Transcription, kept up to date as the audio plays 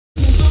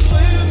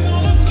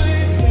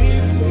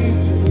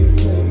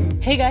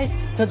Hey guys,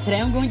 so today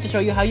I'm going to show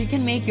you how you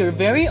can make your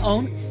very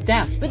own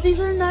stamps. But these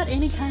are not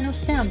any kind of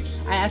stamps.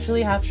 I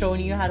actually have shown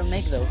you how to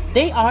make those.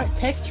 They are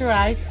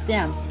texturized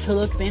stamps to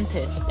look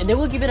vintage, and they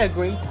will give it a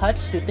great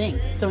touch to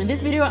things. So in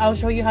this video, I'll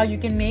show you how you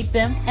can make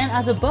them, and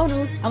as a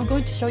bonus, I'm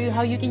going to show you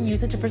how you can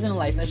use it to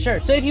personalize a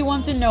shirt. So if you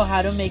want to know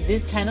how to make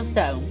this kind of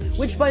style,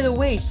 which by the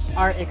way,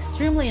 are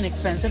extremely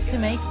inexpensive to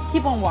make,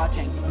 keep on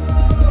watching.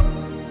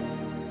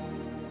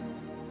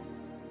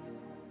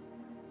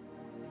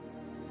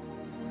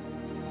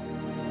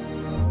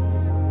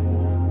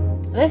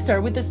 Let's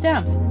start with the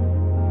stamps.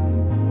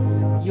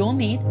 You'll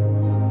need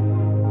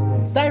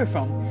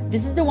styrofoam.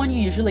 This is the one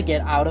you usually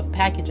get out of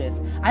packages.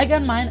 I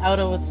got mine out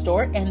of a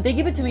store and they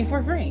give it to me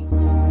for free.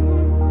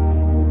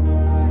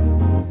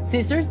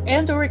 Scissors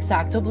and/or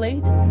X-Acto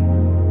blade,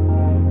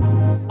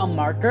 a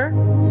marker,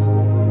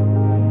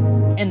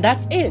 and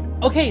that's it.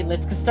 Okay,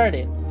 let's get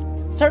started.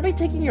 Start by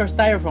taking your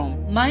styrofoam.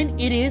 Mine,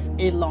 it is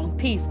a long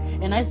piece,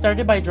 and I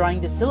started by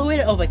drawing the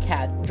silhouette of a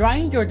cat.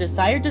 Drawing your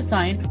desired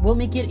design will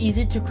make it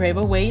easy to crave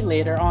away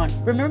later on.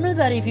 Remember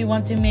that if you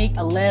want to make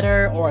a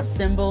letter or a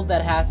symbol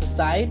that has a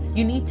side,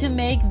 you need to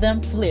make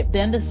them flip.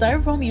 Then the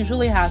styrofoam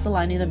usually has a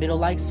line in the middle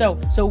like so.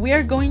 So we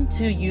are going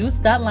to use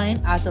that line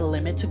as a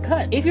limit to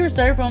cut. If your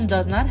styrofoam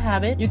does not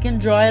have it, you can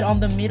draw it on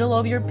the middle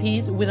of your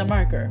piece with a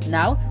marker.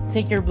 Now,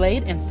 take your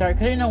blade and start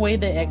cutting away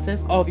the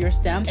excess of your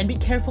stamp, and be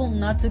careful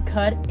not to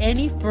cut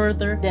any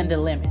further than the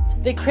limit.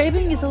 The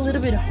craving is a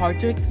little bit hard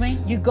to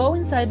explain. You go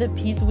inside the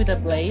piece with a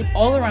blade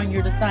all around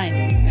your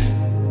design.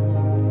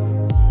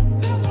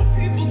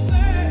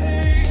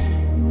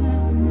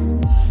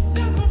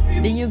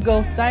 Then you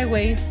go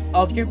sideways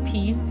of your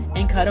piece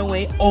and cut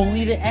away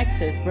only the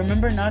excess.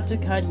 Remember not to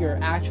cut your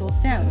actual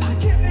stamp.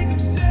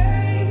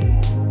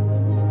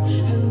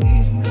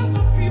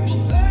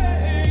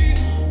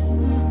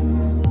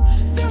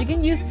 You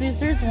can use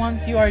scissors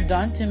once you are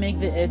done to make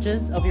the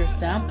edges of your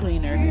stamp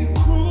cleaner.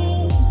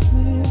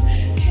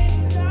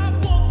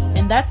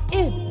 And that's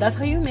it. That's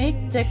how you make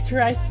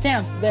texturized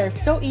stamps. They're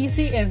so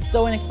easy and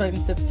so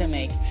inexpensive to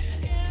make.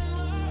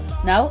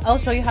 Now I'll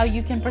show you how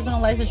you can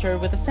personalize a shirt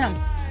with the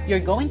stamps. You're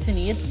going to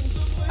need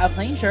a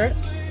plain shirt.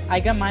 I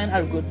got mine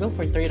at Goodwill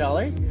for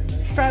 $3.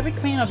 Fabric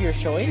paint of your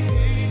choice,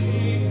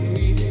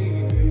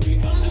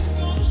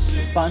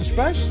 sponge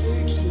brush,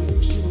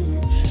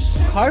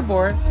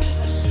 cardboard,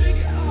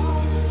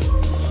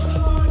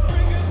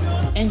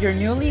 and your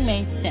newly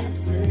made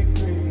stamps.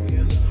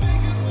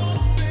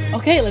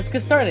 Okay, let's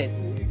get started.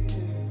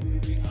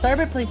 Start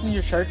by placing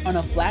your shirt on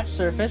a flat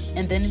surface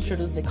and then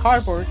introduce the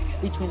cardboard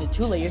between the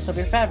two layers of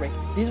your fabric.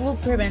 This will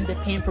prevent the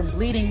paint from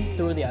bleeding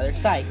through the other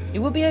side. It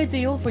would be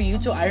ideal for you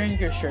to iron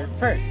your shirt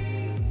first,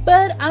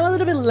 but I'm a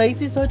little bit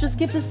lazy, so just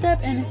skip the step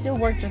and it still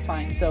worked just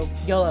fine, so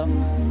YOLO.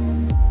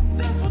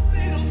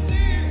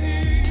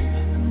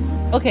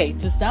 Okay,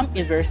 to stamp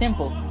is very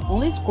simple.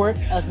 Only squirt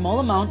a small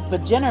amount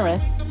but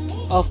generous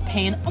of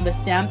paint on the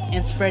stamp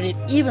and spread it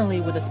evenly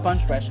with a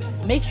sponge brush.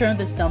 Make sure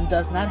the stamp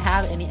does not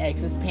have any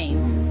excess paint.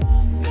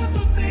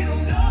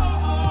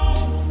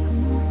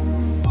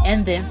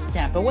 And then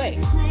stamp away.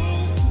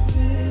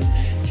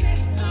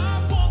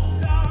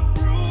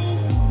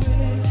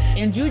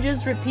 And you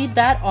just repeat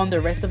that on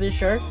the rest of the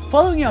shirt.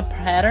 Following a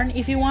pattern,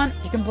 if you want,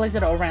 you can place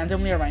it all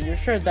randomly around your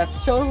shirt.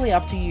 That's totally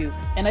up to you.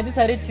 And I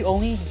decided to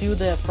only do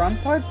the front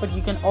part, but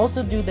you can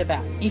also do the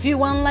back. If you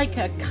want like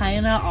a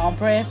kinda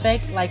ombre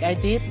effect like I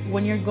did,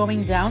 when you're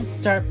going down,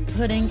 start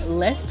putting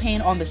less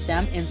paint on the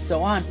stamp and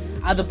so on.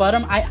 At the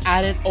bottom, I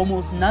added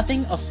almost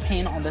nothing of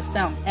paint on the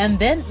stamp, and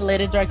then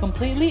let it dry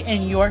completely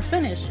and you are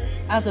finished.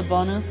 As a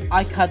bonus,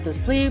 I cut the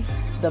sleeves,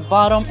 the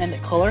bottom, and the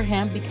collar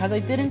hem because I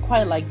didn't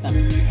quite like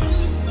them.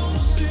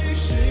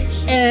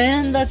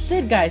 And that's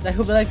it, guys. I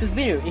hope you liked this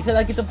video. If you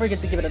like it, don't forget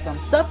to give it a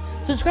thumbs up,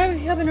 subscribe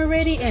if you haven't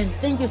already, and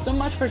thank you so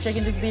much for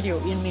checking this video.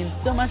 It means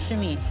so much to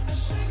me.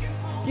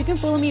 You can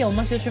follow me on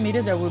my social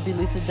medias that will be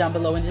listed down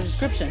below in the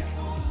description.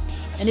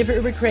 And if you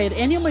ever create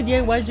any of my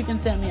DIYs, you can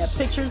send me a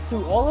picture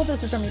through all of the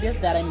social medias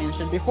that I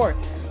mentioned before.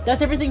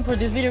 That's everything for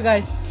this video,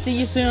 guys. See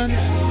you soon.